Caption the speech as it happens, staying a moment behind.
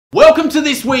Welcome to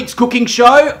this week's cooking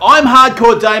show. I'm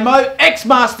Hardcore Damo,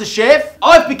 ex-master chef.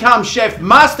 I've become Chef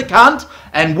Master Cunt,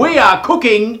 and we are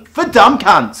cooking for dumb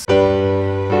cunts.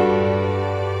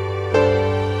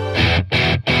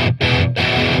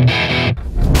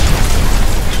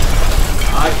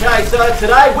 Okay, so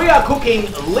today we are cooking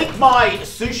Lick My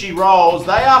Sushi Rolls.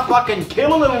 They are fucking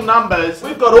killer little numbers.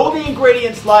 We've got all the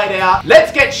ingredients laid out.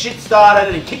 Let's get shit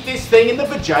started and kick this thing in the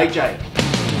vajayjay.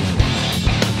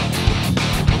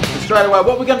 Straight away,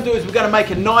 what we're going to do is we're going to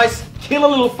make a nice killer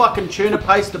little fucking tuna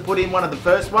paste to put in one of the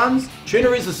first ones.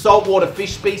 Tuna is a saltwater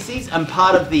fish species and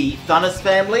part of the Thunus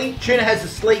family. Tuna has a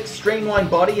sleek,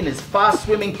 streamlined body and is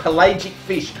fast-swimming pelagic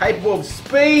fish capable of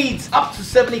speeds up to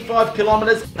 75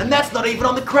 kilometers, and that's not even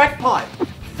on the crack pipe.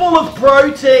 Full of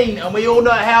protein, and we all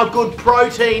know how good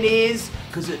protein is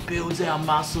because it builds our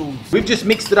muscles. We've just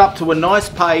mixed it up to a nice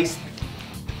paste.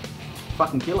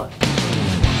 Fucking killer.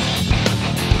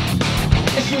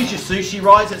 Just use your sushi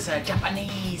rice. It's a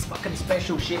Japanese fucking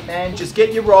special shit, man. Just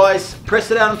get your rice, press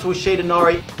it out onto a sheet of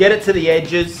nori, get it to the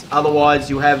edges, otherwise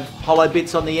you'll have hollow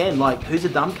bits on the end, like who's a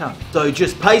dumb cunt? So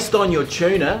just paste on your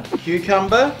tuna,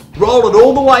 cucumber, roll it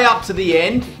all the way up to the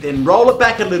end, then roll it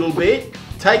back a little bit,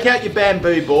 take out your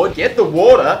bamboo board, get the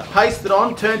water, paste it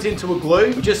on, turns into a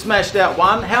glue. We just smashed out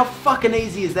one. How fucking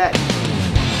easy is that?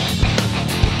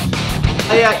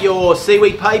 Lay out your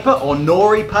seaweed paper, or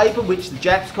nori paper, which the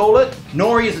Japs call it.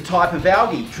 Nori is a type of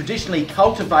algae traditionally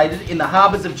cultivated in the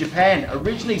harbours of Japan,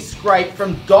 originally scraped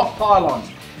from dock pylons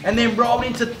and then rolled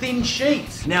into thin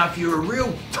sheets. Now, if you're a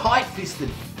real tight-fisted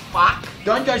fuck,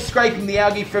 don't go scraping the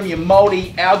algae from your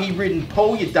mouldy, algae-ridden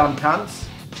pool, you dumb cunts.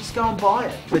 Just go and buy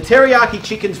it. The teriyaki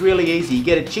chicken's really easy. You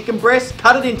get a chicken breast,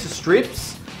 cut it into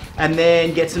strips, and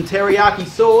then get some teriyaki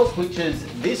sauce, which is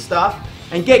this stuff,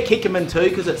 and get kikkoman too,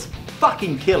 because it's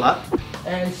fucking killer,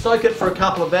 and soak it for a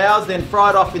couple of hours, then fry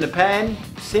it off in a pan.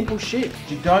 Simple shit.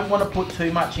 You don't want to put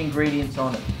too much ingredients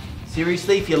on it.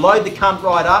 Seriously, if you load the cunt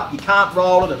right up, you can't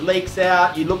roll it, it leaks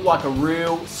out, you look like a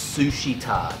real sushi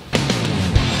tard.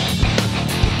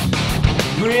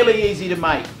 Really easy to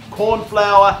make. Corn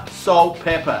flour, salt,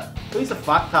 pepper. Who's a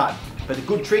fucktard? But the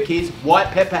good trick is white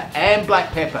pepper and black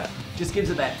pepper. Just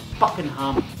gives it that fucking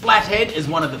hum. Flathead is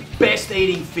one of the best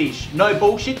eating fish. No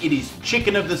bullshit, it is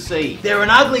chicken of the sea. They're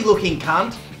an ugly looking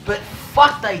cunt, but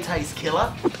fuck they taste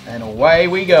killer. And away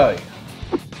we go.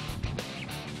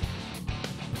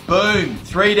 Boom,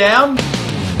 3 down.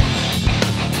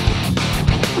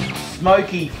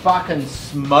 Smoky fucking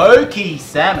smoky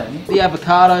salmon. The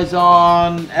avocados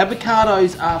on.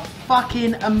 Avocados are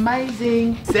fucking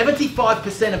amazing.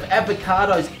 75% of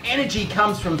avocados' energy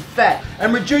comes from fat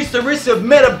and reduce the risk of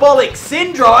metabolic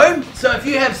syndrome. So if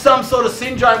you have some sort of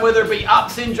syndrome, whether it be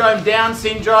up syndrome, down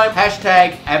syndrome,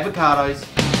 hashtag avocados.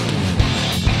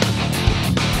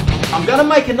 I'm gonna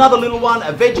make another little one,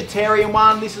 a vegetarian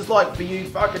one. This is like for you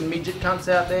fucking midget cunts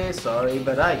out there. Sorry,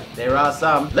 but hey, there are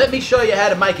some. Let me show you how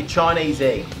to make a Chinese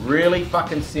egg. Really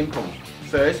fucking simple.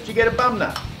 First, you get a bum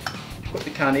nut. Put the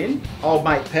cunt in. Old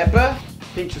mate pepper,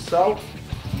 pinch of salt.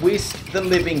 Whisk the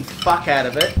living fuck out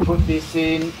of it. Put this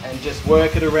in and just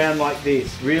work it around like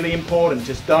this. Really important,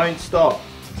 just don't stop.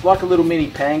 It's like a little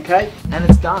mini pancake, and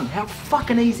it's done. How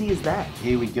fucking easy is that?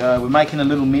 Here we go. We're making a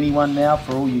little mini one now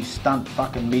for all you stunt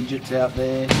fucking midgets out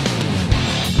there.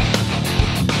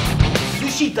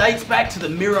 Sushi dates back to the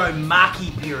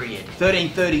Muromachi period,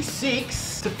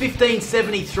 1336 to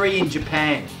 1573 in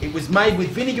Japan. It was made with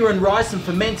vinegar and rice and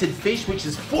fermented fish, which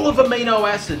is full of amino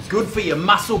acids, good for your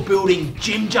muscle building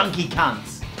gym junkie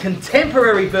cunts.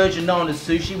 Contemporary version known as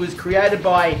sushi was created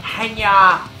by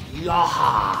Hanya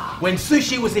Yaha. When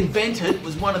sushi was invented, it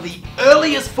was one of the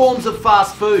earliest forms of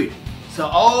fast food. So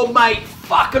old mate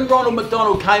fucking Ronald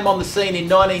McDonald came on the scene in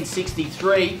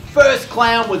 1963. First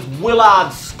clown was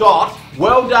Willard Scott.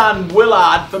 Well done,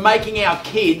 Willard, for making our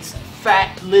kids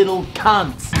fat little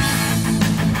cunts.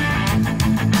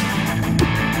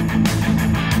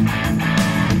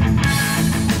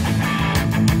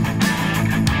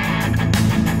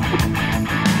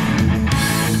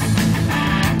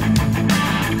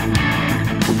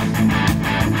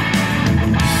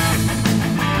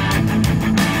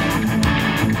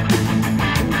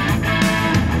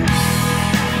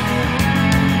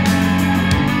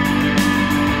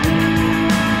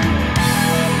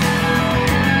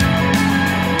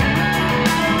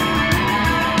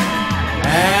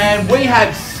 We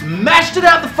have smashed it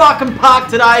out the fucking park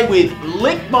today with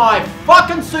Lick My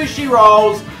fucking Sushi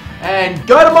Rolls. And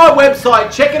go to my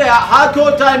website, check it out,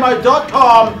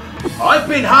 hardcoredamo.com. I've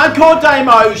been Hardcore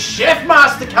Damo, Chef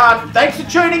Master Cunt. Thanks for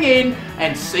tuning in,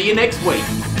 and see you next week.